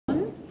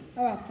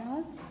All right,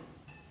 guys.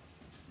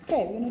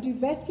 Okay, we're going to do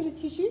vascular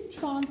tissue,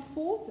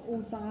 transport, or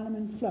xylem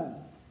and phloem.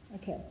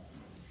 Okay.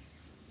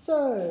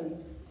 So,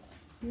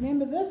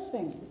 remember this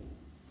thing?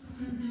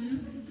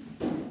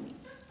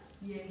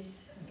 Yes.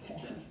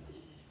 Okay.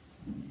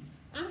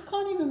 I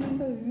can't even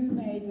remember who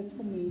made this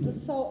for me. It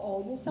was so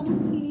old. Will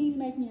someone please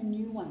make me a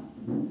new one?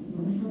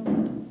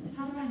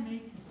 How do I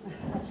make it?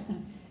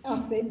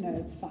 Oh, they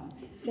know, it's fine.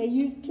 They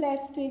used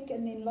plastic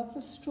and then lots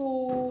of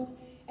straws,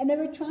 and they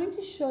were trying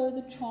to show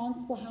the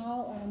transport,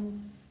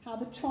 how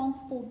the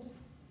transport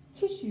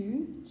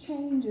tissue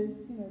changes,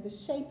 the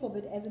shape of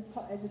it as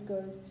it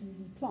goes through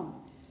the plant.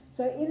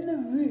 So in the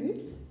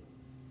root,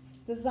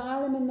 the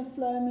xylem and the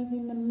phloem is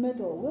in the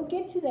middle. We'll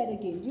get to that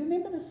again. Do you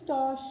remember the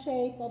star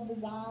shape of the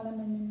xylem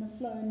and then the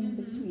phloem in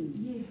between?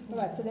 Yes. All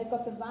right, so they've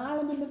got the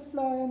xylem and the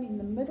phloem in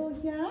the middle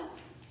here,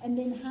 and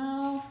then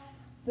how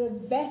the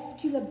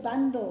vascular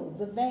bundles,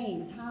 the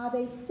veins, how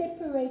they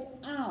separate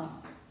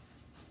out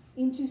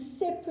into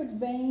separate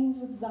veins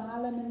with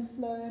xylem and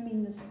phloem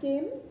in the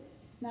stem.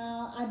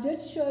 Now, I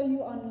did show you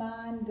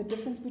online the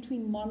difference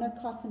between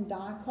monocot and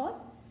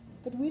dicot,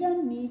 but we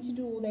don't need to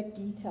do all that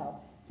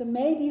detail. So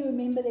maybe you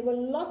remember there were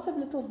lots of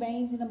little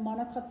veins in a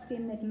monocot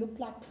stem that looked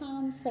like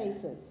clowns'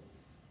 faces.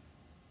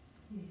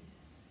 Yes.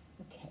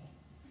 Okay.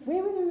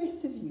 Where were the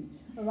rest of you?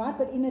 All right,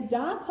 but in a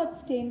dicot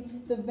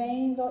stem, the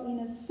veins are in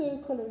a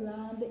circle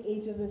around the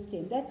edge of the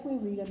stem. That's where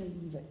we're going to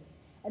leave it.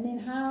 And then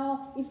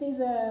how, if there's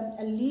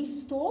a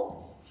leaf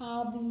stalk,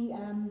 how the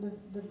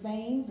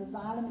veins, the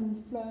xylem and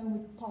the phloem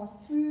would pass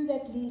through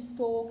that leaf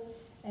stalk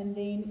and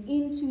then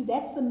into,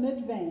 that's the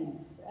mid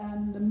vein,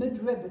 the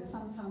midrib it's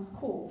sometimes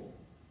called.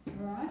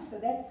 All right, so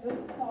that's this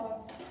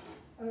part.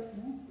 Oh,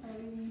 no,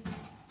 sorry.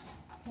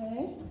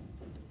 Okay,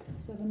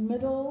 so the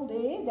middle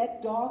there,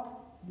 that dark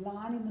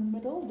line in the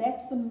middle,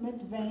 that's the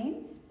mid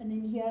vein, and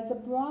then here's the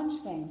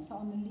branch vein. So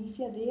on the leaf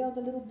here, there are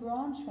the little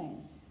branch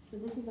veins. So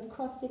this is a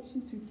cross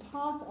section through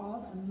part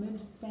of a mid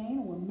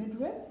vein or a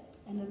midrib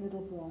and a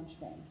little branch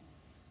vein.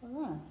 All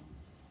right.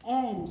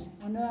 And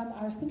I know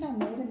I think I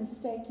made a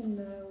mistake in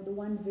the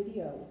one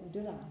video, or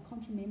did I? I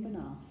can't remember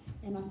now.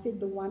 And I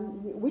said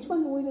which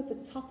one's always at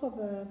the top of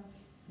a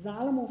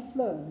xylem or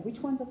phloem? Which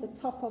one's at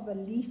the top of a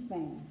leaf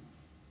vein?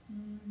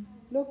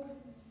 Look,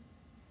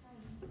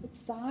 it's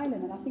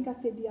xylem, and I think I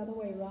said the other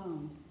way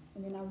around,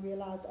 and then I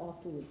realized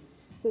afterwards.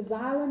 So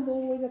xylem's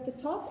always at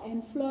the top,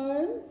 and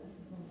phloem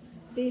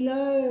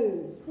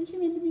below. Don't you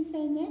remember me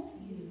saying that?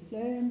 Yes.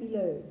 Phloem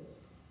below.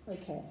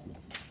 Okay.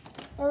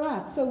 All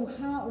right, so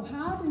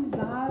how do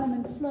xylem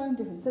and phloem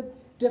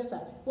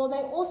differ? Well, they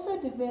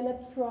also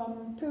develop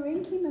from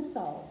parenchyma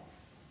cells.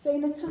 So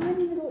in a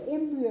tiny little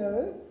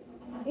embryo,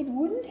 it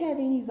wouldn't have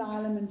any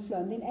xylem and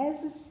phloem. Then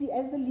as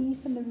the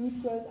leaf and the root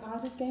grows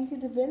out, it's going to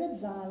develop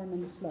xylem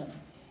and phloem.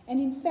 And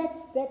in fact,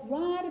 that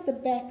right at the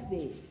back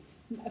there,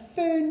 a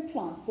fern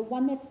plant, the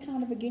one that's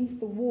kind of against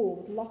the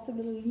wall with lots of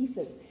little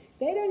leaflets,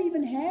 they don't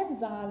even have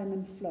xylem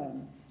and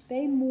phloem.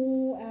 They're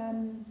more,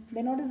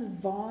 they're not as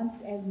advanced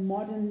as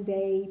modern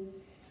day,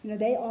 they're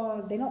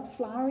not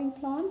flowering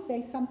plants.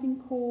 They're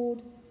something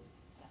called,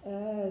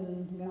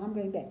 I'm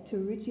going back,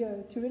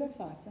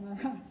 pteridophytes, am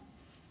I right?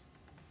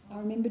 I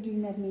remember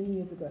doing that many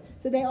years ago.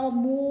 So they are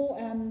more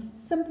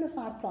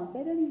simplified plants.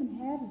 They don't even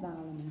have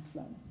xylem and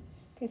phloem.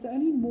 Okay, so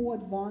only more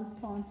advanced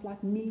plants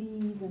like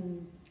millies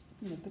and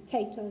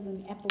potatoes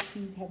and apple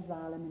trees have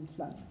xylem and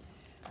phloem.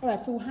 All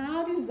right, so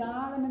how do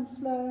xylem and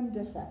phloem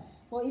differ?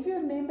 Well, if you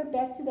remember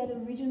back to that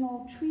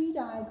original tree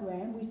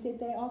diagram, we said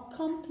they are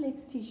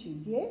complex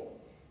tissues, yes?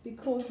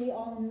 Because there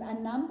are a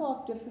number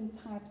of different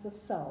types of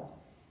cells.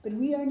 But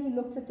we only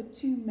looked at the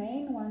two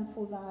main ones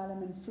for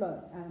xylem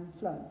and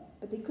phloem.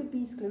 But there could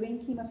be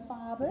sclerenchyma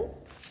fibers,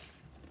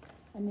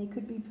 and there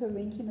could be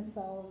parenchyma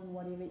cells and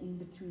whatever in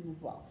between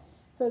as well.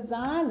 So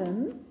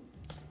xylem,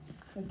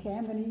 okay,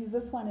 I'm going to use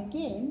this one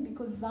again,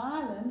 because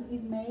xylem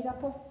is made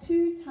up of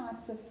two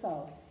types of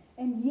cells.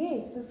 And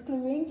yes, the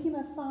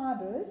sclerenchyma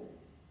fibers,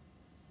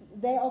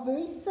 they are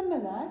very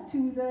similar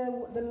to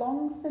the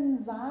long,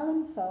 thin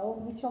xylem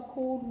cells, which are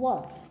called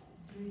what?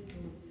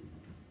 Vessels.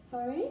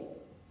 Sorry?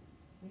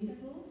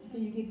 Vessels? So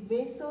you get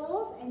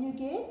vessels and you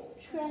get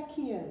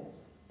tracheids.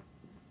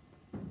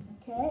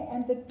 Okay,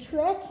 and the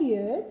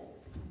tracheids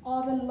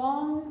are the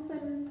long,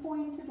 thin,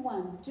 pointed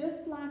ones,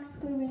 just like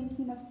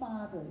sclerenchyma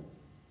fibers.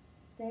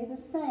 They're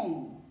the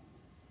same.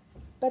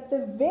 But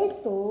the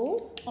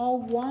vessels are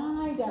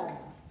wider.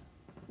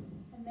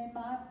 And they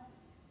might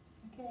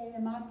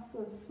be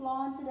sort of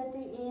slanted at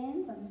the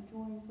ends. I'm just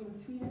drawing sort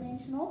of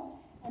three-dimensional.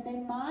 And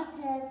they might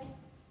have,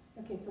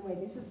 okay, so wait,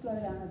 let's just slow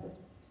down a bit.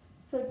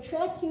 So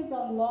tracheids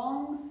are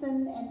long,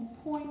 thin, and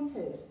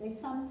pointed. They're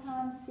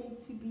sometimes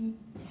said to be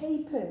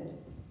tapered,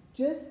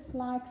 just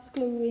like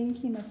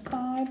sclerenchyma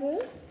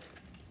fibers.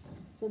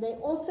 So they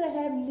also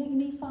have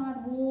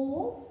lignified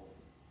walls,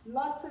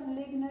 lots of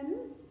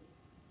lignin,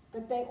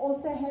 but they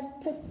also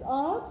have pits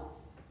of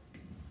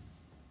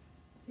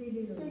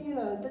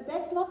cellulose. But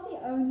that's not the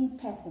only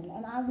pattern,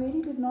 and I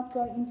really did not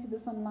go into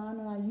this online,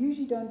 and I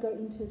usually don't go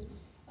into it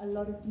a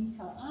lot of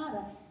detail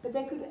either, but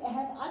they could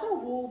have other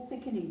wall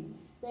thickenings.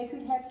 They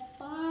could have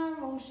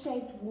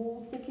spiral-shaped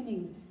wall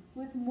thickenings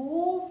with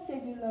more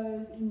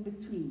cellulose in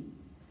between.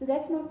 So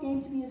that's not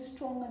going to be as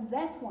strong as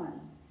that one.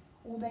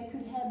 Or they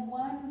could have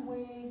ones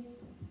where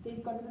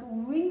they've got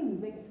little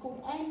rings. It's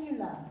called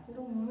annular,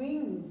 little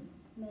rings.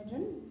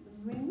 Imagine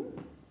a ring.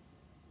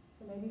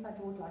 So maybe if I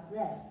draw it like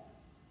that.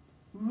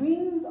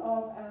 Rings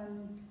of,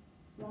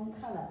 wrong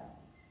color.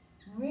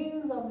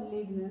 Rings of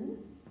lignin,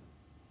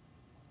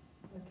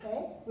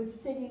 okay,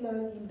 with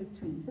cellulose in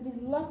between. So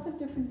there's lots of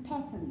different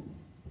patterns.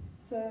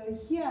 So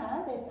here,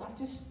 I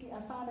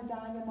found a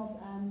diagram of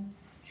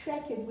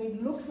tracheids where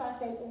it looks like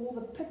they're all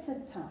the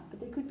pitted type, but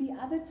there could be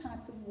other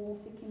types of wall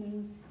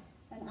thickenings,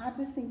 and I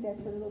just think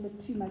that's a little bit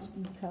too much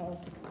detail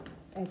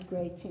at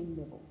grade 10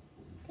 level.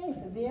 Okay,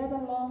 so there are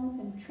the long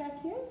and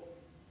tracheids,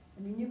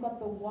 and then you've got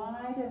the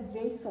wider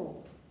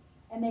vessels,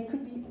 and they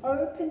could be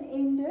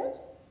open-ended,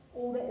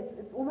 or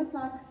it's almost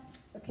like,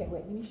 okay,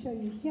 wait, let me show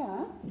you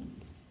here.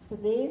 So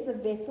there's the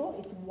vessel,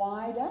 it's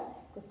wider,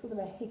 got sort of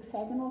a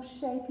hexagonal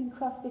shape in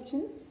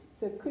cross-section,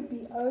 so it could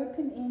be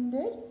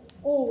open-ended,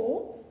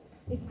 or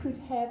it could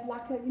have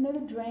like a, you know, the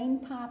drain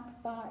pipe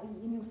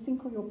in your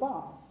sink or your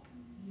bath?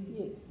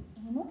 Yes.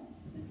 Remember?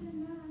 But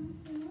then,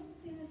 can also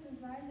see that the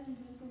xylem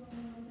vessel on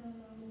the other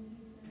long is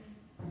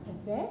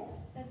different.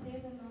 That they're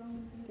the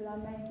long is did I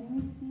make, let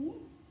me see.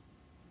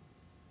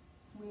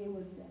 Where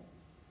was that?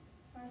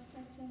 first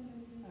structure and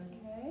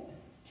Okay.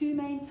 Two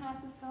main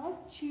types of cells,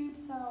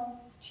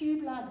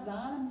 tube-like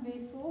xylem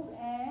vessels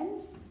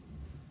and,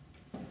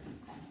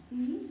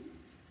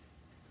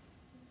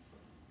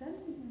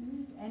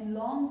 and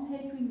long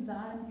tapering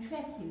xylem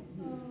tracheids,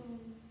 yes.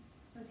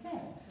 Okay,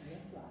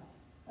 that's right.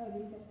 Oh,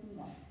 there's that thing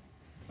there.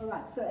 All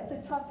right, so at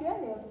the top here,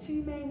 there are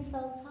two main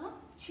cell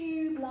types,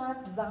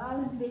 tube-like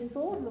xylem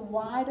vessels, the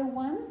wider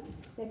ones,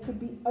 that could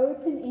be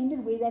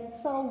open-ended where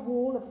that cell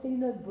wall of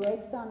cellulose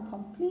breaks down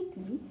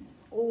completely,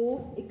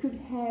 or it could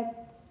have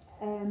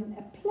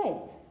a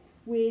plate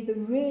where the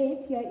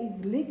red here is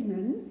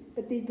lignin,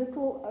 but there's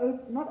little,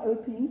 not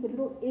openings, but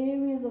little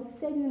areas of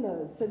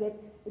cellulose so that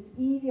it's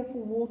easier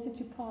for water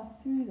to pass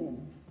through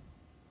them.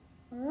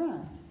 All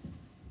right.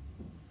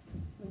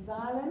 So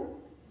xylem,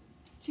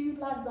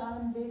 tube-like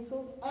xylem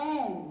vessels,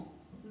 and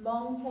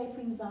long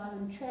tapering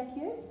xylem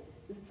tracheids.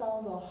 The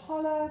cells are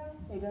hollow,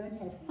 they don't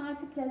have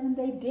cytoplasm,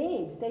 they're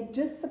dead. They're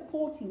just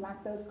supporting,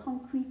 like those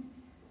concrete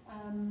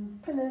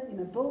pillars in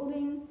a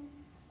building.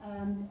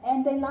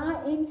 And they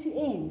lie end to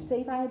end. So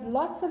if I had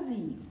lots of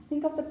these,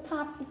 think of the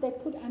pipes that they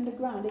put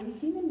underground. Have you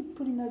seen them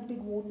putting those big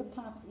water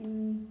pipes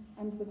in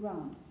under the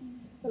ground?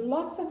 So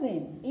lots of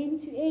them,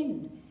 end to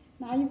end.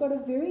 Now you've got a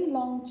very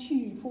long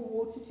tube for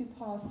water to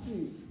pass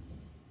through.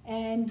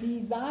 And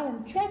the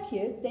xylem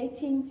tracheids, they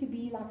tend to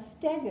be like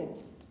staggered.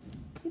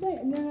 You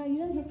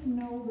don't have to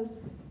know all this.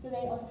 So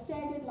they are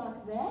staggered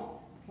like that.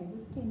 Okay,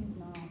 this pen is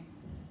now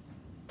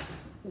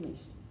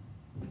finished.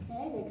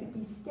 Okay, they could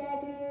be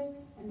staggered,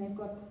 and they've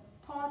got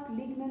part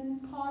lignin,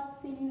 part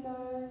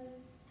cellulose.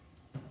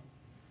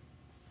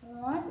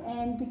 All right,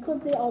 and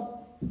because there are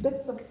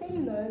bits of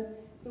cellulose,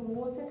 the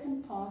water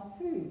can pass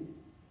through.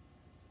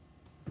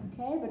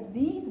 Okay, but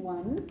these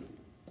ones,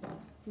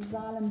 the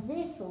xylem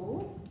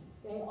vessels,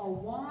 they are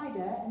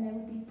wider and they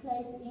would be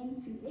placed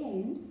end to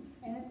end,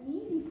 and it's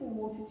easy for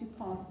water to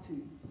pass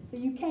through. So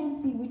you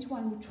can see which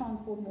one would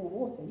transport more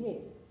water,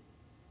 yes.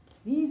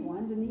 These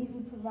ones, and these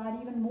would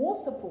provide even more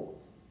support.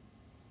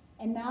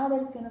 And now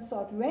that it's going to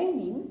start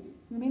raining,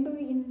 remember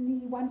in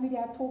the one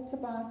video I talked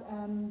about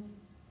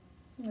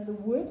the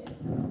wood,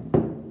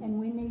 and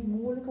when there's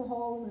more little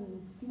holes, and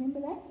do you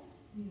remember that?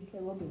 Okay,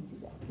 we'll get to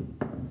that.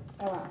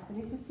 All right, so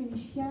let's just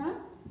finish here.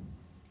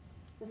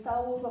 The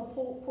cell walls are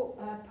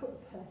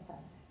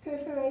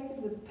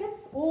perforated with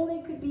pits, or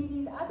there could be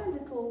these other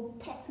little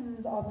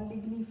patterns of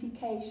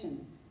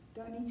lignification.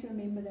 Don't need to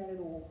remember that at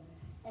all.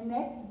 And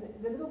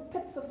that, the little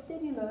pits of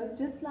cellulose,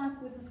 just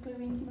like with the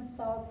sclerenchyma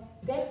cells,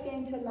 that's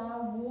going to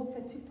allow water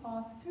to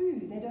pass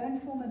through. They don't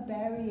form a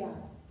barrier.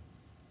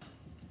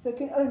 So,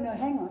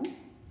 hang on.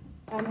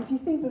 If you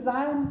think the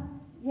xylem's,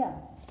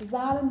 the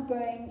xylem's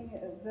going,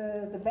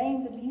 the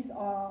veins at least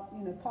are,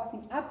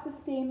 passing up the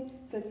stem,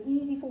 so it's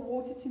easy for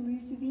water to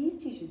move to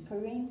these tissues,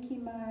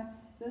 parenchyma,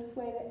 this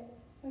way,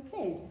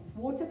 okay.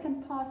 Water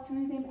can pass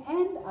through them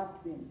and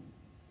up them.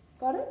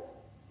 Got it?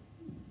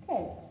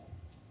 Okay.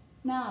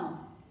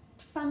 Now,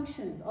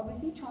 functions.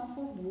 Obviously,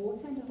 transport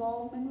water and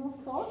dissolved mineral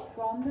salts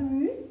from the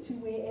roots to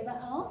wherever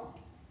else.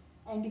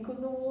 And because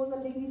the walls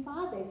are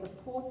lignified, they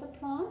support the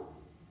plant.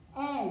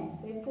 And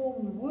they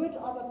form wood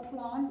of a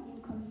plant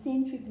in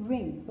concentric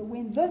rings. So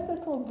when this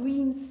little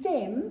green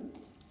stem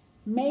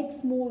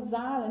makes more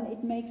xylem,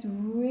 it makes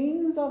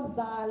rings of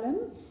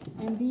xylem.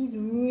 And these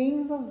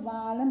rings of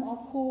xylem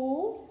are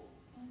called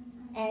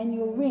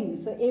annual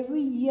rings. So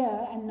every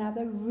year,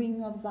 another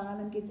ring of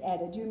xylem gets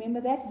added. Do you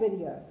remember that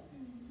video?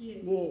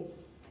 Yes.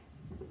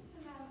 So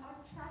now, are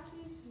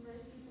trachees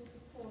most people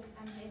support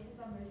and vessels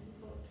are most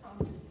people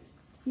transport?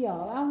 Yeah,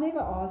 I'll never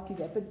ask you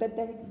that, but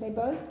they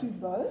both do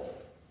both,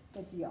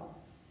 but yeah.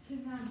 So So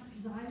now,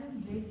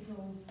 xylem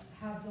vessels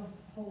have the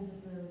holes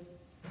at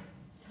the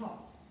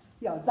top.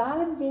 Yeah,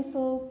 xylem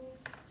vessels,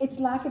 it's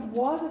like it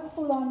was a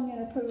full-on,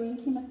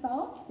 parenchyma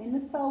cell. Then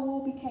the cell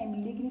wall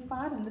became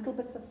lignified and little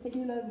bits of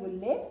cellulose were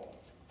left.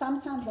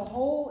 Sometimes the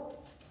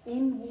whole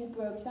end wall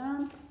broke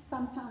down,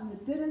 sometimes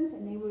it didn't,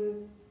 and there were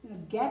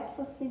gaps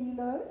of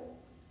cellulose,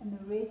 and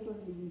the rest was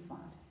lignified.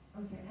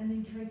 Okay, and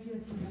then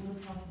tracheates and water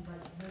passes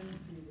like goes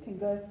through there. Can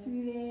go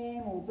through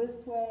them or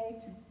this way,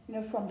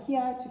 to, from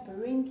here to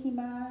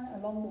parenchyma,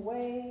 along the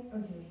way,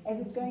 Okay.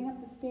 as it's going up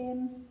the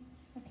stem.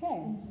 Okay,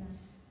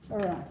 Okay. all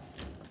right.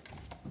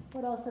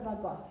 What else have I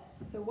got?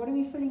 So what are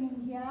we filling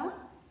in here?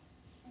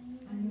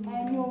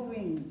 Annual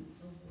rings.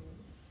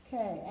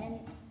 Okay, and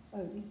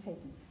oh, he's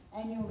taking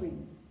annual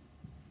rings.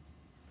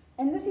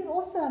 And this is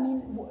also,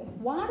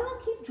 why do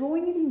I keep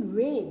drawing it in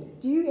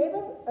red? Do you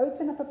ever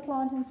open up a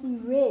plant and see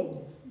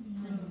red?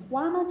 No.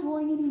 Why am I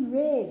drawing it in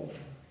red?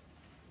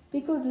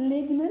 Because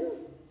lignin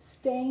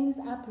stains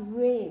up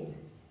red.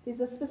 There's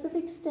a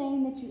specific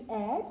stain that you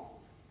add,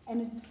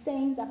 and it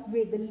stains up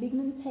red. The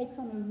lignin takes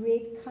on a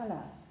red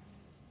color.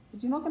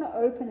 But you're not going to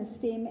open a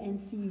stem and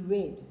see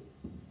red.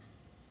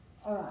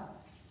 All right.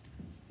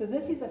 So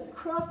this is a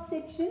cross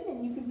section,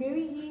 and you can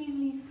very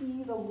easily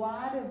see the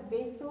wider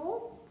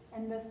vessels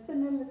and the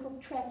thinner little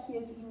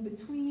tracheas in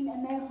between,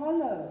 and they're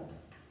hollow.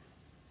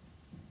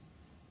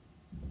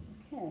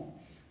 Okay.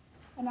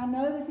 And I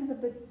know this is a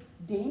bit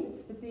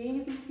dense, but there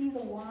you can see the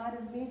wider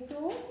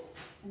vessels,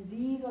 and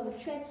these are the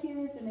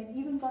tracheas, and they've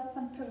even got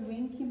some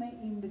parenchyma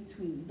in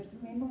between. But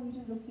remember, we're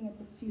just looking at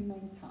the two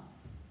main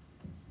types.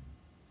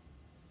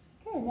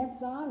 Okay, and that's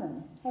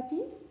xylem.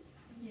 Happy?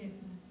 Yes.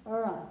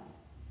 All right.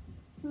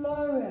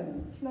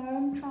 Phloem.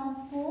 Phloem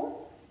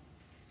transports.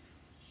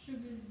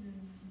 Sugars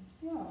and...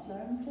 Yeah,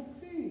 phloem for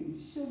food.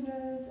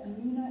 Sugars,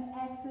 amino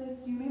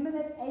acids. Do you remember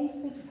that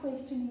aphid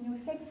question in your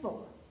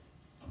textbook?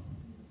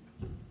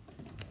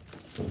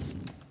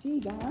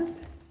 Gee, guys.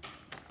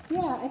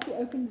 Yeah, I actually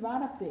opened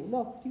right up there.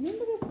 Look, do you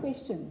remember this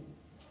question?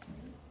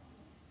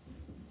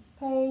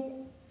 Page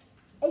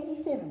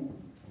 87.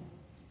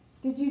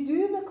 Did you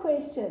do the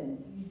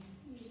question?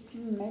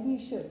 Maybe you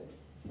should.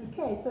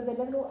 Okay, so the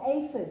little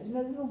aphid,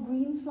 the little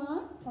green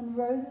fly on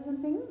roses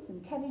and things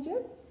and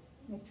cabbages,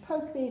 and they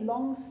poke their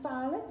long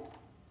stylet,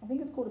 I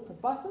think it's called a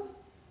proboscis,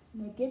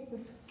 and they get the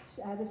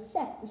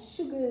sap, the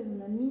sugars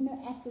and the amino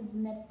acids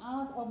and that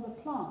out of the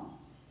plant.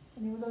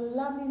 And there was a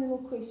lovely little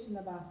question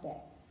about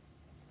that.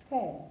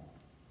 Okay.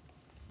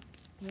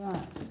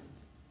 Right.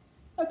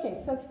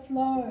 Okay, so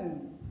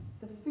phloem,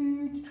 the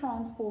food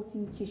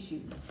transporting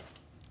tissue.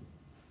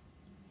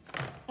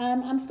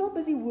 I'm still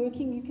busy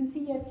working. You can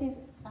see here it says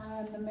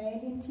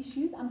mammalian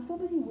tissues. I'm still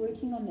busy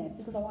working on that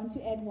because I want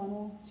to add one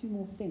or two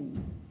more things.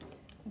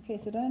 Okay,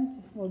 so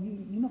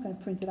you're not going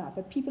to print it out,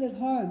 but people at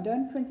home,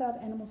 don't print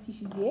out animal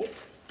tissues yet.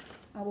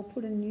 I will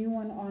put a new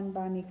one on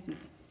by next week.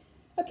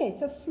 Okay,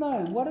 so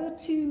phloem. What are the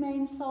two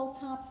main cell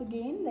types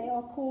again? They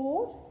are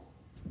called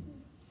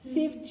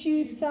sieve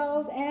tube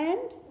cells and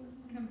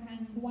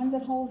companion. the ones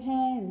that hold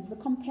hands, the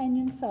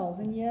companion cells.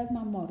 And here's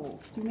my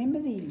models. Do you remember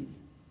these?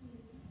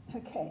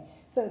 Okay,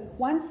 so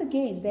once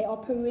again, they are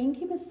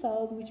parenchyma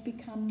cells which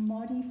become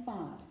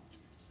modified.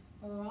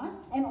 All right,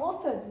 and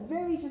also it's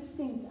very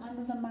distinct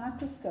under the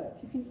microscope.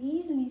 You can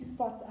easily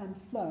spot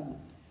phloem.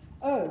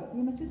 Oh,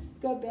 we must just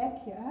go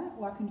back here,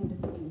 or I can do it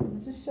at the end. We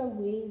must just show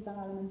where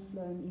xylem and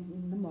phloem is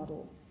in the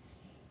model.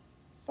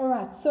 All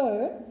right,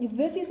 so if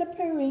this is a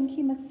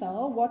parenchyma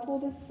cell, what will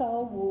the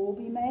cell wall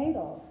be made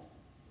of?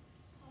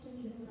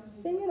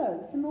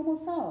 Cellulose, it's a normal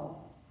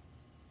cell.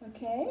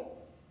 Okay,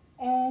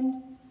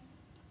 and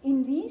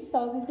in these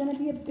cells, there's going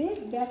to be a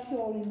big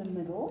vacuole in the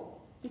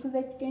middle because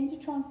they're going to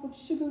transport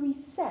sugary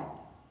sap.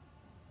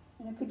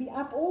 And it could be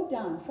up or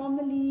down, from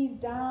the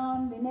leaves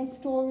down, then they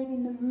store it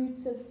in the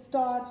roots as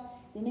starch,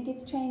 then it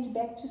gets changed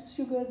back to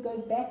sugars,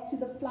 goes back to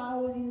the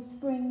flowers in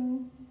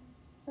spring.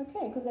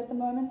 Okay, because at the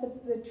moment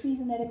the trees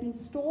and that have been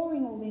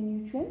storing all their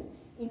nutrients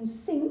in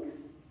sinks.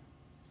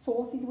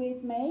 Source is where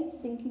it's made,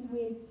 sink is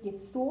where it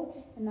gets stored,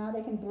 and now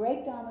they can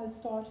break down those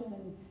starches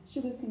and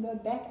sugars can go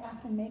back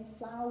up and make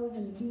flowers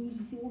and leaves.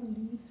 You see all the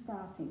leaves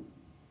sprouting.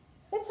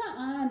 That's how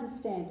I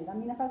understand it.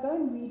 If I go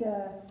and read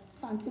a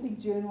scientific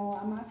journal,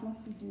 I might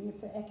not be doing it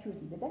so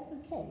accurately, but that's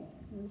okay.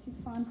 This is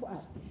fine for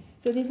us.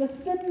 So there's a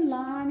thin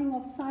lining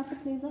of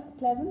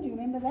cytoplasm. Do you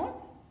remember that?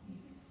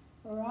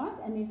 All right,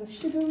 and there's a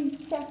sugary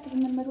sap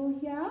in the middle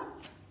here,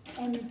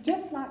 and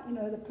just like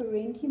the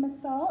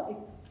parenchyma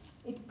cell,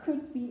 it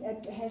could be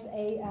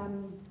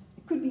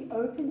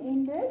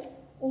open-ended,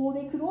 or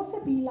there could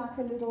also be like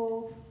a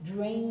little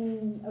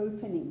drain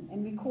opening,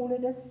 and we call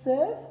it a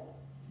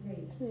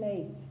sieve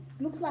plate.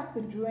 Looks like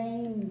the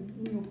drain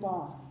in your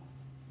bath.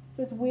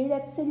 So it's where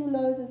that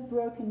cellulose is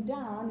broken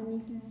down, and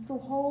these little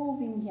holes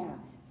in here.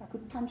 So I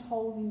could punch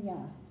holes in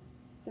here.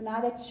 So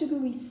now that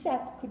sugary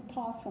sap could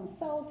pass from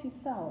cell to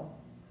cell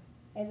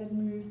as it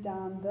moves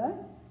down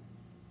the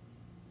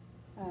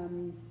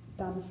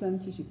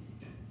phloem tissue.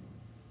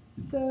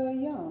 So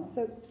yeah,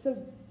 so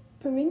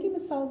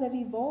parenchyma cells have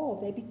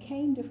evolved. They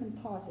became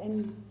different parts,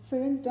 and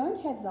Ferns don't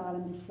have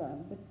xylem and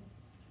phloem, but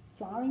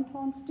flowering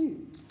plants do.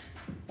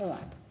 All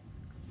right.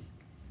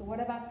 So what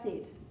have I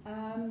said?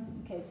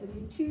 Okay, so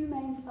there's two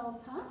main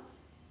cell types.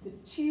 The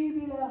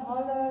tubular,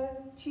 hollow,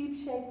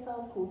 tube-shaped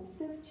cells called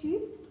Sept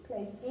tubes,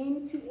 placed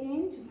end to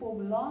end to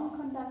form long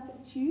conductive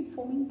tubes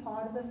forming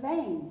part of the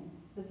vein.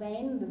 The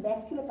vein, the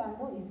vascular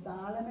bundle, is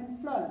xylem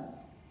and phloem.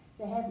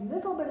 They have a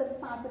little bit of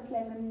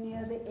cytoplasm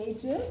near the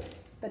edges,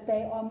 but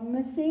they are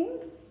missing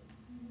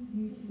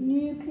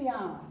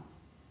nuclei.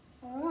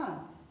 All right.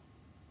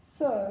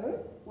 So,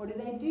 what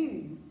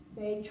do?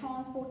 They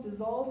transport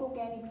dissolved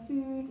organic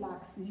food,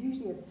 like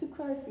usually a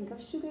sucrose, think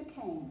of sugar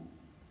cane,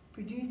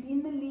 produced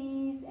in the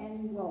leaves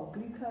and, well,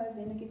 glucose,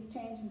 then it gets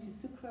changed into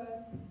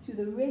sucrose, to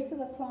the rest of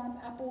the plant,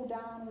 up or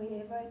down,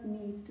 wherever it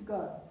needs to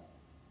go.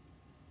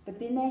 But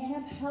then they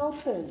have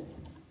helpers.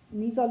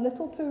 And these are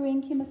little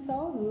parenchyma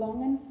cells,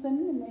 long and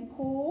thin, and they're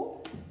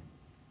called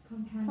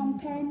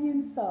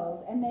companion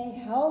cells. And they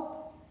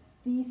help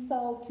these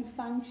cells to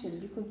function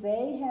because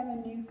they have a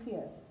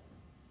nucleus.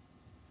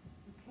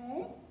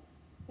 Okay?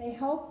 They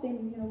help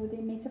them, with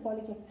their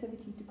metabolic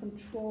activity to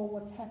control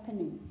what's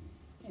happening.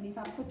 And if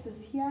I put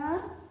this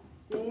here,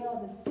 there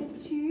are the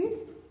Sept tubes.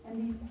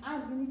 And these,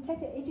 when you take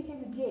an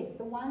educated guess,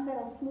 the ones that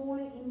are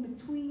smaller in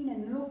between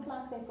and look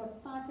like they've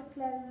got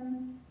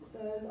cytoplasm,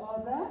 those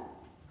are the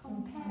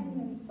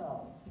companion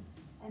cells.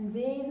 And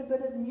there's a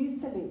bit of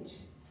mucilage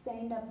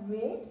stained up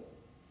red.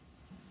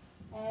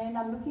 And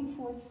I'm looking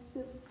for a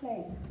Sept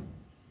plate.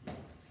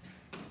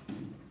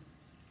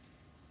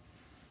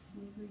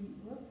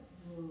 Whoops.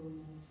 Whoa.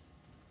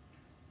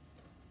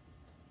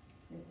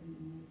 That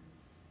didn't work.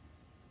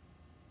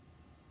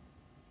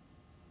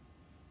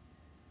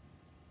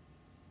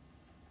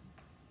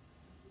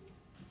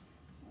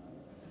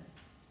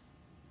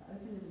 I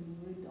opened it in the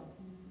Word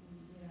document.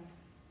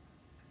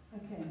 Yeah.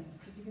 Okay,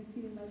 but you can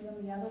see it maybe on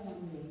the other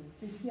one there.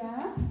 So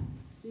here,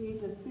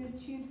 there's a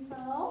Sept tube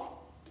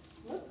cell.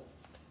 Whoops.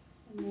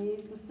 And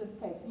there's the Sept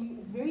plate. So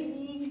it's very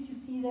easy to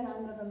see that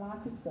under the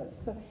microscope.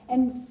 So,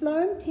 and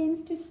phloem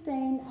tends to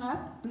stain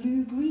up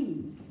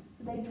blue-green.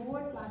 So they draw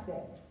it like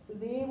that. So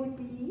there would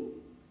be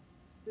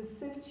the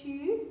Sept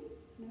tubes,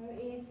 no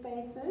air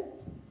spaces,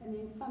 and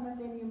then some of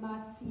them you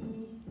might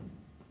see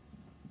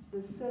the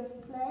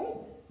Sept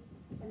plate,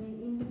 and then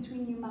in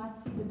between you might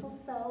see little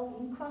cells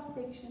in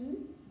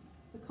cross-section,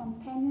 the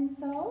companion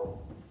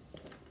cells,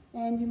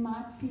 and you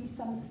might see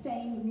some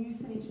stained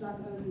mucilage like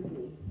over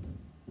there.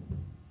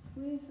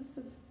 Where's the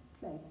Sept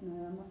plate?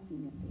 No, I'm not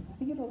seeing it there. I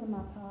think it was in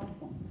my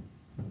PowerPoint.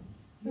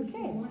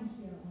 Okay. One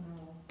here on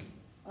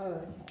our Oh,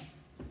 okay.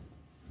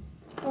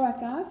 All right,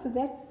 guys, so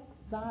that's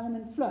xylem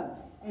and phloem.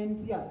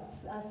 And yes,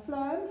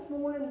 phloem,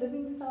 smaller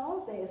living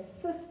cells, they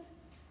assist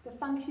the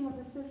function of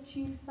the Sept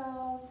tube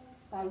cells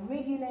by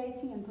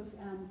regulating and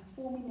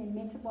performing their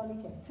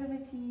metabolic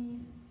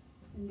activities.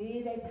 And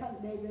there they've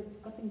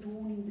got them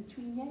drawn in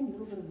between here in a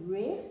little bit of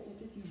red. They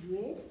just use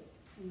red.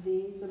 And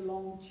there's the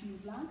long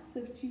tube-like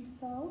Sept tube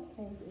cells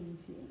placed end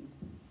to end.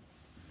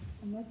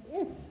 And that's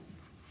it.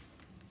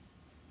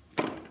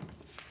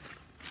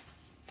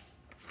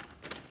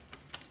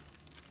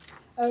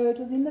 Oh, it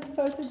was in the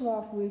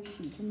photograph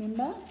worksheet,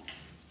 remember?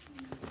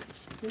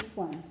 This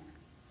one,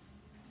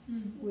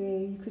 where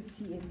you could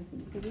see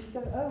everything. So let's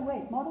go, oh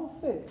wait, models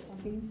first, I'm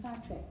getting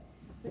sidetracked.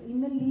 So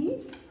in the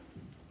leaf,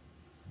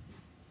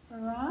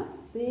 alright,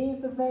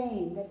 there's the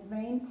vein, that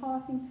vein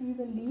passing through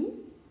the leaf.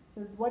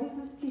 So what is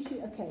this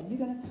tissue? Okay, you're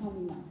going to tell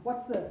me now.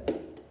 What's this?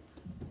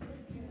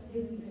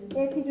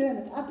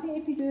 Epidermis. Upper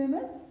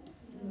epidermis,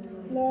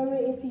 lower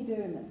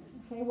epidermis.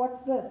 Okay,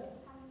 what's this?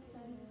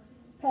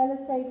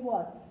 Palisade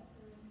what?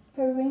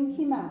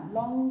 Parenchyma,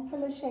 long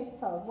pillar-shaped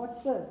cells.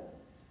 What's this?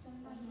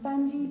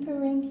 Spongy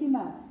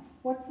parenchyma.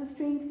 What's the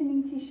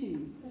strengthening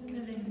tissue?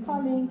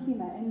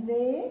 Parenchyma. And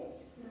there?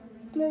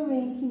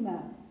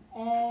 Sclerenchyma.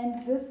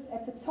 And this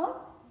at the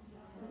top?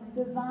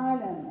 The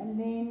xylem. And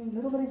then a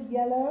little bit of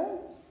yellow,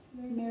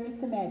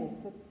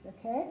 meristematic.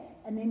 Okay?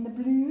 And then the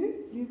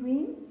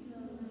blue-green?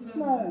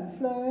 Phloem.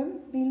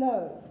 Phloem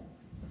below.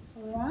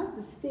 Alright,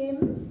 the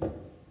stem.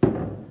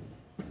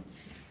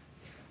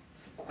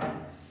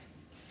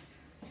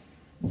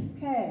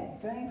 Okay,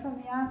 going from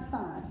the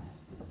outside.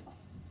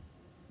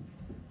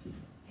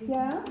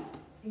 Here,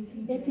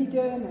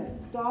 epidermis,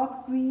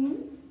 dark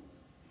green,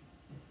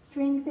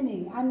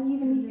 strengthening,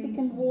 unevenly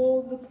thickened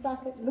walls, looks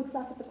like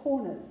at the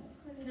corners.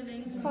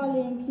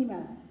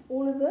 Parenchyma.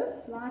 All of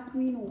this, light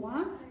green or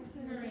white?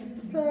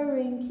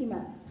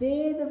 Parenchyma.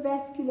 They're the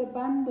vascular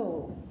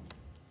bundles.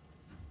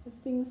 This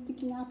thing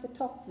sticking out the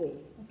top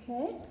there.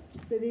 Okay?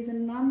 So there's a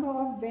number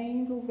of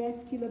veins or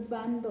vascular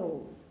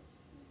bundles.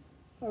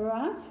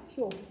 Alright,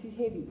 sure, this is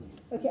heavy.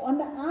 Okay, on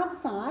the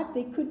outside,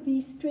 there could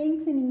be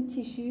strengthening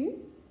tissue.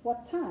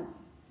 What type?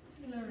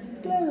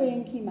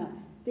 Sclerenchyma.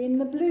 Then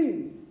the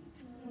blue.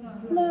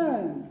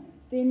 Phloem.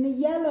 Then the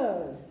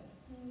yellow.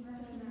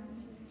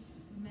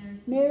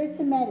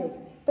 Meristematic.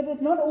 But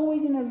it's not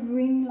always in a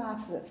ring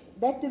like this.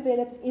 That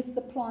develops if the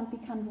plant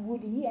becomes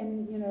woody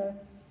and,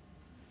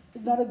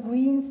 it's not a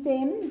green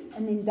stem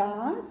and then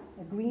dies.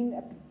 A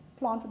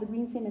plant with a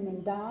green stem and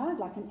then dies,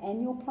 like an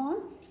annual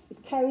plant.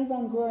 It carries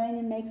on growing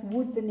and makes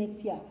wood the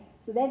next year.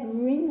 So that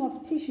ring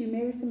of tissue,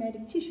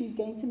 meristematic tissue, is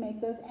going to make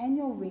those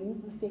annual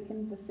rings, the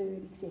second, the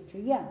third, etc.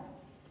 Yeah.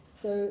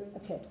 So,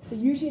 okay. So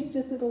usually it's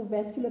just little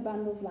vascular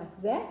bundles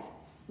like that,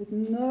 with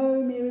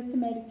no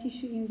meristematic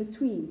tissue in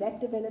between. That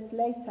develops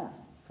later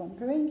from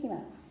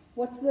parenchyma.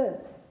 What's this?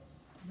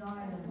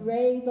 Xylem.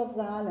 Rays of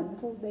xylem.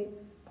 They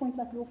point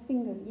like little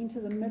fingers into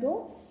the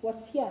middle.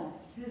 What's here? Of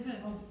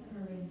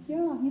parenchyma.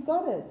 Yeah, you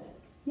got it.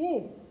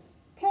 Yes.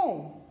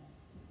 Okay.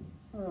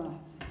 All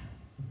right.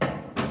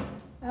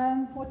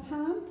 What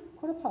time?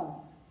 15:15.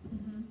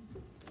 Mm-hmm.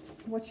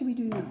 What should we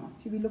do now?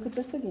 Should we look at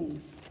this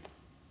again?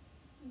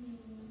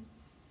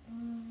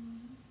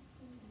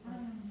 I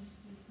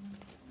understood.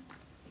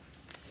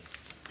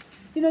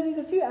 You know, there's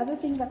a few other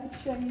things I could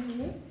show you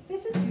there.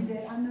 Let's just do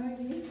that. I know it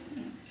is.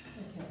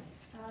 Okay.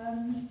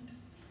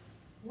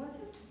 What's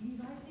it? You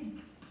guys said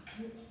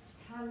the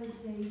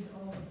palisade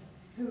of.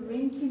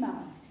 Parenchyma.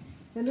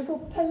 The little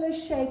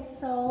pillar-shaped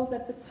cells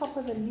at the top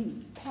of a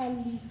leaf.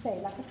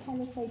 Palisade, like a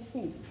palisade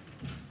fence.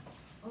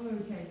 Oh,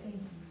 okay, thank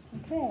you.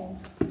 Okay.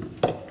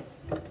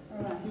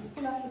 All right, let's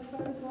pull up the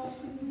photograph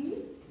with me.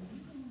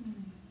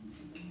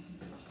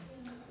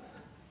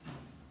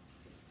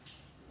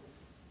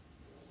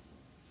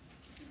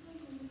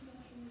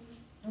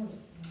 Oh,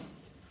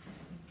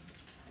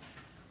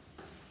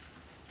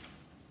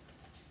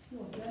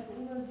 Look, there's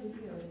all those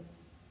videos.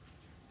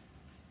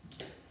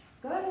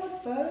 Go and watch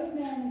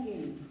Bozeman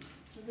again.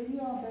 The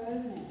video of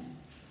Bozeman.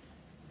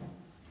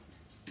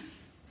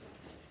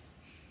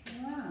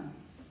 Wow.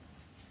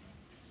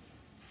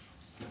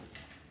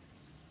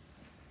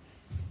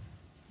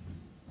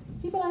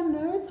 People, I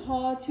know it's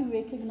hard to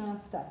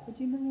recognize stuff, but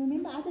you must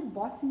remember I did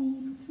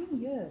botany for 3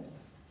 years.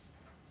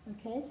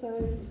 Okay, so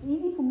it's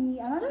easy for me,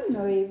 and I don't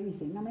know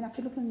everything. I mean, I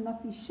could look and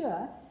not be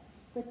sure,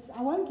 but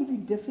I won't give you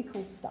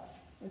difficult stuff.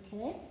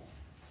 Okay?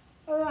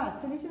 All right,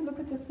 so let's just look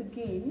at this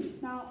again.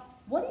 Now,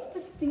 what is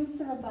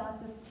distinctive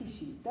about this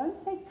tissue? Don't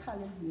say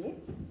colors yet.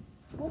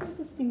 What is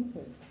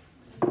distinctive?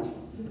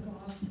 the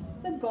guard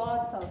cells. The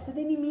guard cells. So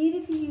then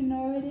immediately you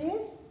know it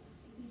is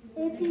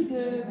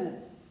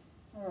epidermis.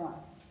 All right.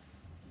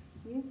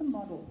 Here's the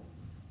model.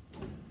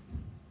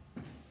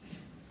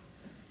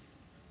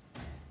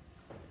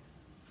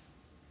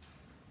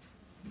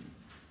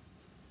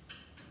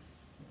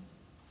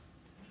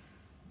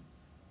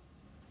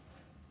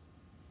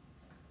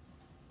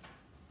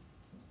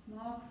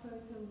 Mark photo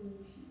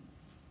revolution.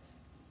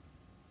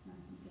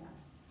 Must be done.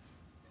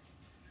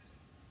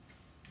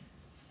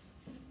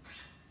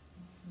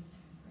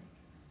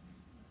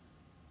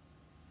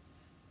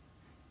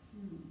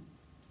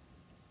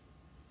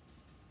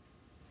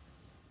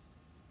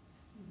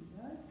 Here we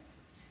go.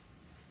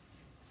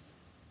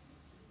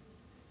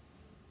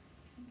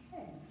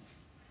 Okay.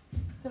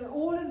 So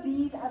all of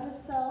these other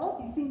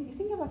cells, you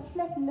think of a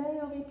flat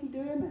layer of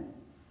epidermis,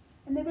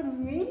 and they've got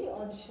really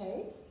odd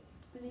shapes.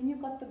 But then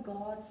you've got the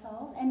guard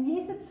cells, and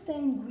yes, it's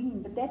stained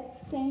green, but that's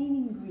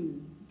staining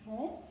green.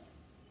 Okay.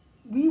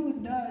 We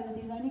would know that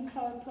there's only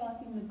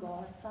chloroplast in the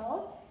guard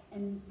cells,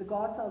 and the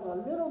guard cells are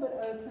a little bit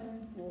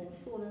open, or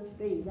sort of,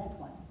 there's that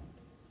one.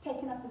 It's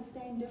taken up the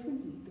stain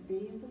differently, but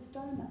there's the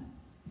stoma.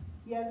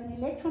 Here's an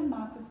electron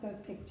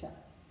microscope picture.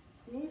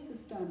 There's the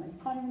stoma. You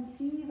can't even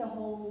see the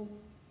whole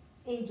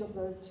edge of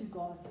those two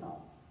guard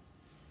cells.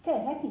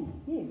 Okay, happy?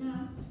 Yes?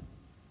 Yeah.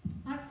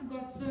 I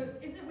forgot. So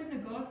is it when the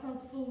guard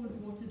cells fill with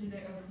water, do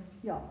they open?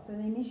 Yeah, so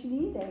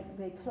initially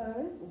they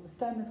close, or the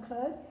stoma's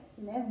closed,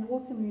 and as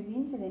water moves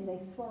into them, they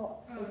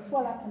swell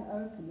up and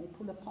open, they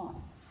pull apart.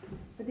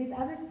 But there's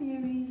other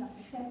theories like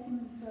potassium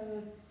and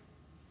so,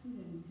 you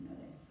don't need to know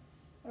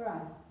that.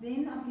 Alright,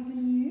 then I've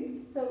given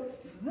you, so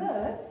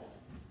this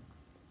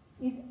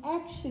is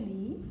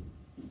actually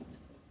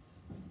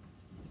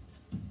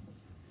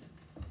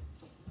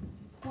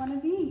one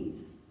of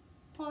these,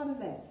 part of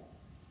that.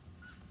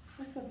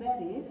 That's what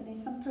that is, and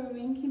there's some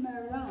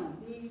parenchyma around.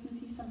 There you can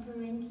see some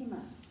parenchyma,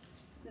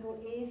 little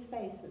air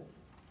spaces.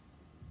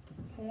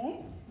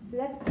 Okay, so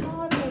that's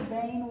part of a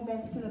vein or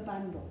vascular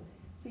bundle.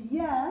 So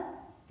here,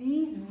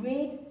 these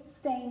red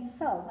stained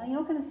cells. Now you're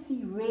not going to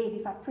see red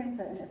if I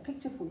print a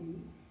picture for you,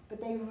 but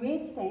they're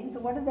red stained. So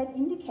what does that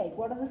indicate?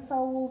 What are the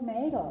cell walls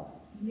made of?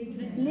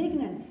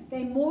 Lignin.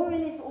 They're more or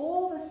less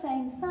all the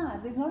same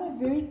size. There's not a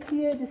very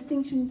clear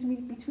distinction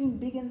between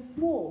big and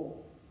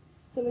small.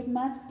 So it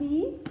must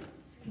be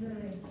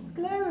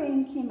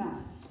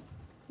sclerenchyma,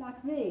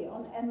 like there,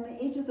 on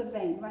the edge of the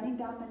vein, running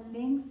down the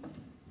length,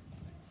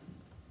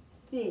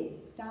 there,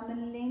 down the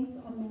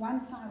length on one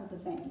side of the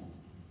vein.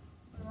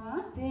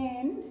 Alright,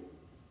 then...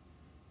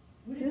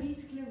 Would it be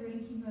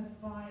sclerenchyma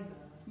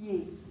fiber?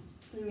 Yes,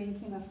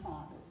 sclerenchyma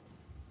fibers.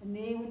 And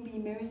there would be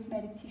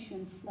meristematic tissue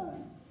and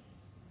phloem.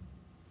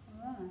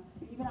 Alright,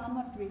 even I'm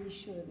not really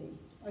sure there.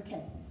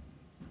 Okay,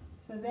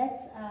 so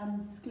that's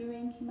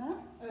sclerenchyma.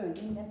 Oh,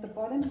 then at the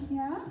bottom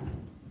here,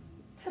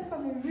 tip of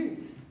a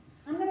root.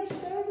 I'm going to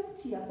show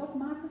this to you. I've got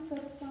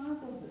microscope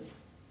size of this.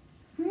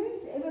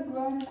 Who's ever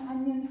grown an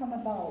onion from a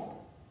bulb?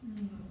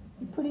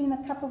 You put in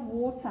a cup of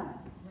water.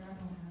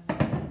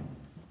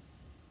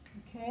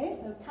 Okay,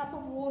 so a cup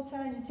of water,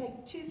 and you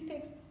take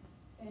toothpicks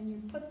and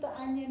you put the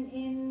onion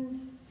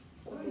in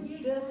Oh, with the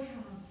yes, disc I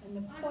have. and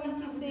the I've done pointy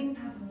that with thing, an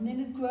apple. and then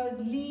it grows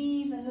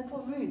leaves and little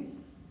roots.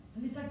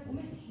 And it's like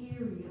almost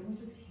hairy. It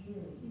almost looks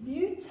hairy. If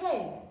you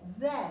take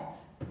that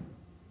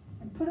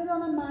and put it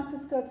on a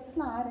microscope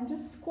slide and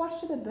just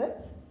squash it a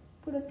bit,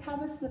 put a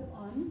cover slip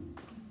on,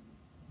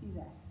 see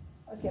that?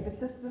 Okay, but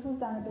this was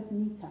done a bit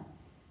neater.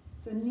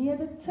 So near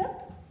the tip,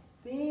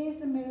 there's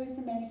the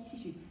meristematic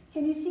tissue.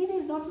 Can you see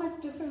there's not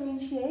much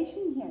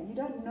differentiation here? You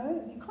don't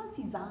know, you can't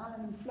see xylem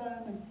and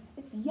phloem, and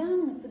it's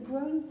young, it's a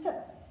growing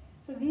tip.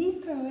 So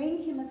these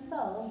parenchyma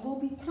cells will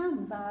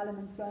become xylem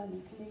and phloem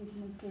and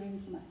parenchyma and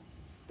sclerenchyma.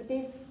 But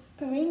there's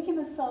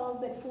parenchyma cells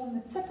that form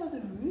the tip of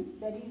the root,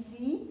 that is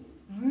the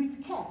root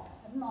cap.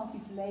 I didn't ask you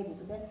to label,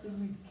 but that's the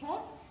root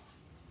cap.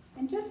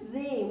 And just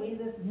there, where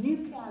this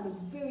nuclei look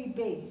very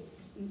big,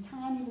 in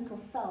tiny little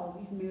cells,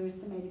 is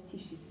meristematic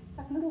tissue. It's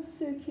like a little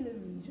circular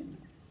region.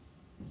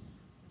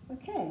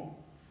 Okay.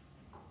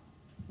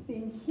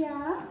 Then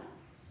here,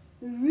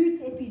 the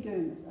root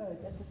epidermis. Oh,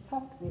 it's at the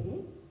top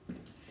there.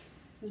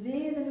 So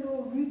there, the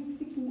little roots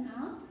sticking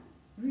out.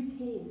 Root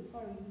hairs,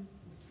 sorry.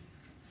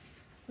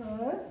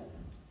 So,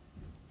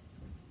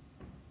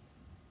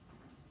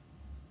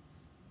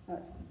 oh,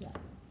 yeah.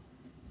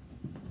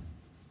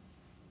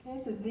 Okay,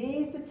 so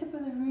there's the tip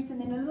of the root,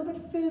 and then a little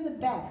bit further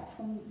back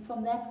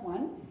from that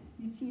one,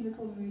 you'd see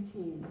little root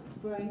hairs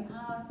growing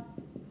out,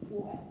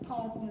 or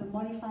part,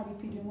 modified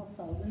epidermal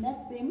cells, and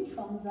that's them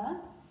from the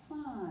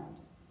side.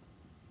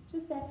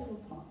 Just that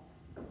little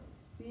part.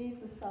 There's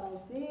the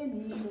cells there,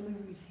 and these are the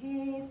root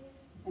hairs,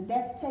 and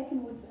that's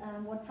taken with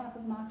what type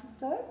of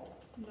microscope?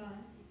 Light.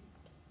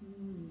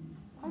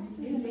 Quite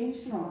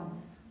three-dimensional.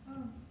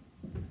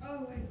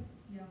 Oh, wait.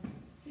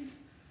 Yeah.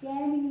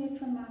 Scanning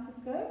electron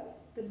microscope,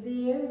 but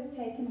there it's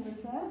taken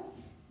with a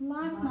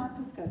light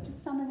microscope.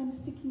 Just some of them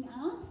sticking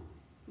out.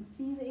 You can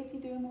see the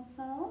epidermal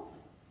cells.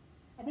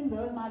 I think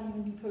those might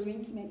even be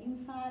parenchyma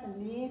inside, and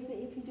there's the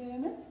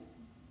epidermis,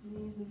 and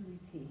there's the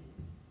root hair.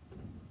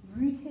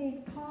 Root hair is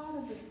part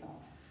of the cell.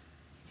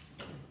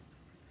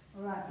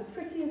 All right, the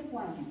prettiest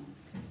one.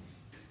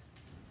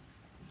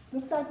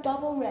 Looks like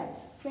bubble wrap.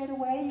 Straight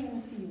away you're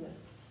going to see this.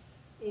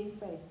 Air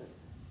spaces.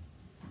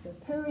 So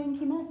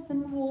parenchyma,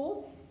 thin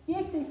walls.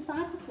 Yes, there's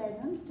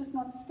cytoplasm, just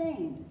not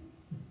stained.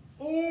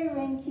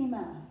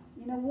 Aerenchyma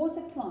in a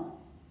water plant.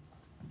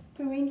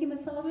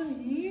 Parenchyma cells with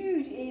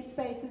huge air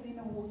spaces in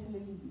a water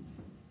lily leaf.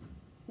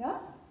 Yeah?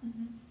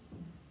 Mm-hmm.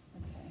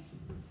 Okay.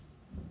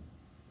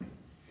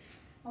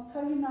 I'll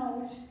tell you now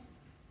which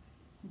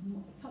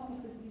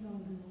topic this is on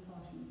the Google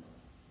Classroom.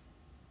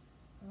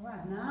 All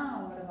right,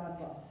 now what have I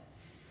got?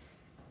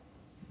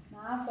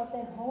 Now I've got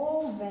that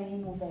whole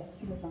vein or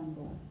vascular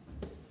bundle.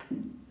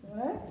 So,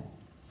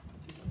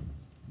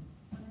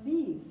 one of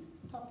these,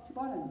 top to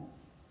bottom.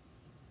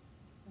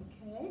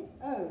 Okay.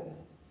 Oh,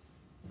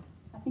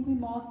 I think we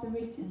marked the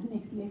rest in the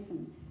next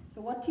lesson.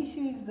 So what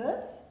tissue is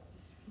this?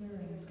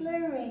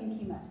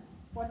 Sclerenchyma.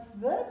 What's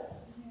this?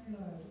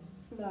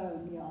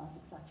 Phloem, yeah.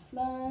 Looks like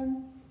phloem.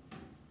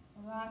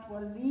 All right,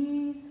 what are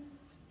these?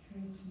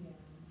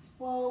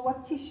 Well,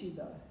 what tissue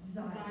though?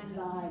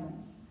 Xylem.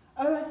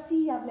 Oh, I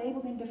see, I've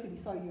labeled them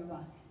differently. Sorry, you're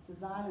right.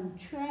 It's a xylem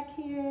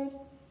tracheate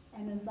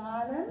and a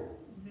xylem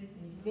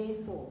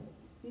vessel.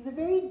 There's a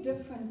very big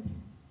difference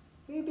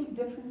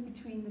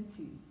between the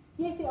two.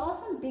 Yes, there are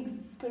some big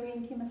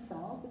sclerenchyma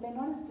cells, but they're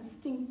not as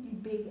distinctly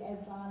big as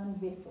xylem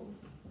vessels.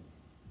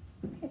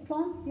 Okay,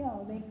 plants,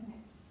 yeah, they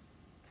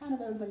kind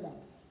of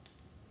overlaps.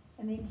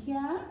 And then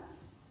here,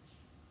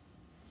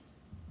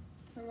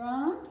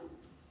 around,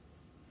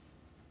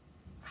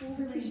 all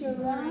the tissue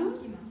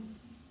around,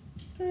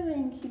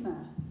 parenchyma.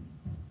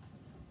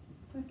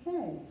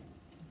 Okay.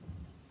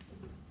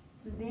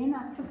 So then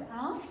I took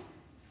out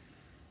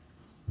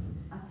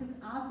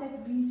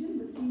that region,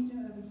 this region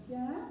over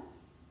here.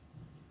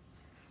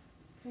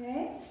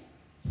 Okay.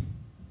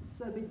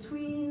 So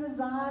between the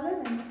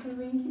xylem and the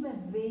sclerenchyma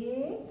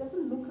there,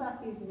 doesn't look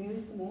like there's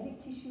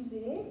meristematic tissue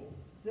there.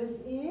 This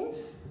is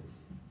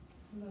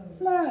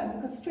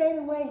phloem, because straight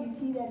away you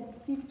see that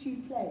sieve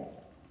tube plate.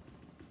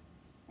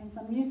 And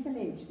some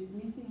mucilage. There's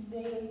mucilage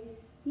there.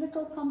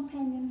 Little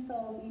companion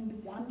cells in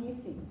between, I'm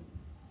guessing.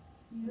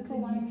 These little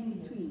ones in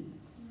between.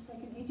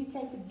 Take an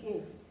educated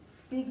guess.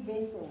 Big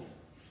vessels.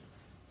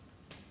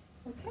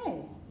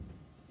 Okay.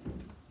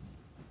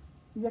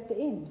 Is that the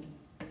end?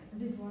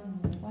 There's one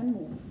more. One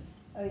more.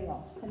 Oh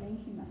yeah,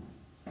 parenchyma.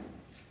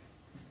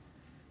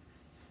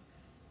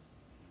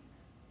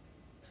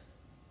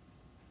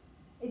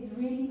 It's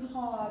really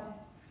hard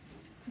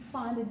to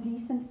find a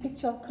decent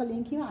picture of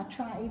parenchyma. I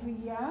try every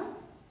year.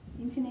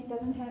 Internet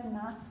doesn't have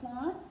nice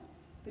slides,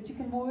 but you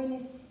can more or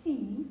less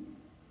see.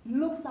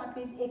 Looks like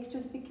there's extra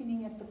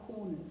thickening at the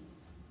corners.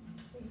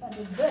 If I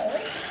did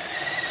this,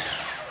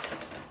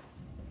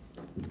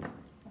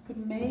 I could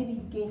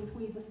maybe guess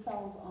where the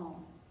cells are.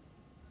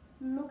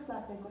 Looks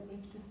like they've got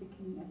extra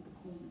thickening at the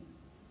corners.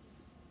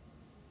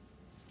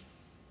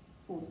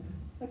 Sort of.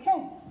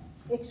 Okay,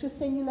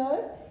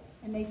 extracellulose.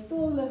 And they're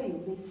still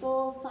living. There's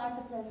still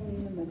cytoplasm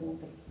in the middle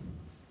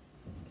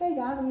there. Okay,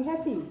 guys, are we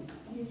happy?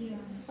 Yeah.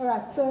 All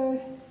right, so,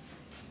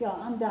 yeah,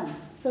 I'm done.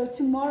 So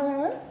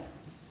tomorrow,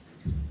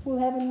 we'll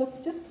have a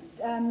look. Just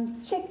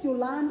check your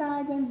line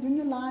diagrams, bring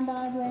your line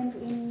diagrams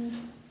in.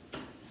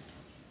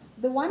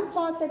 The one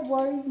part that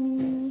worries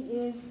me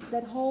is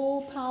that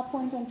whole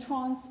PowerPoint on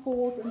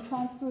transport and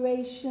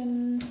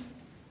transpiration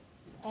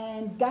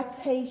and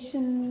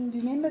guttation. Do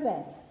you remember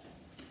that?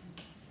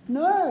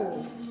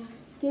 No.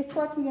 Guess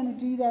what? We're going to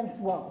do that as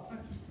well.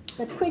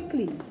 But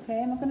quickly,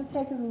 okay? I'm not going to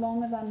take as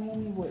long as I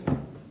normally would. All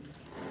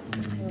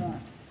right.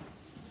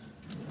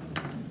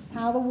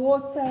 How the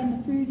water and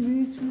the food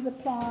moves through the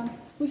plant.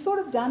 We've sort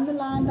of done the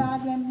line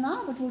diagrams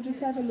now, but we'll just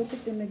have a look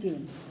at them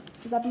again.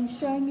 Because I've been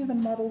showing you the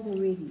models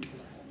already.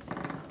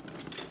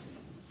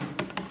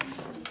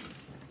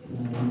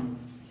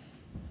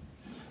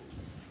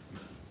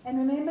 And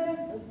remember,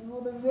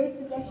 for the rest,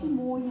 it's actually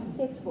more in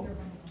your textbook.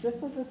 This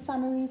was a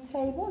summary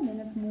table, and then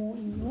it's more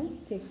in your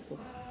textbook.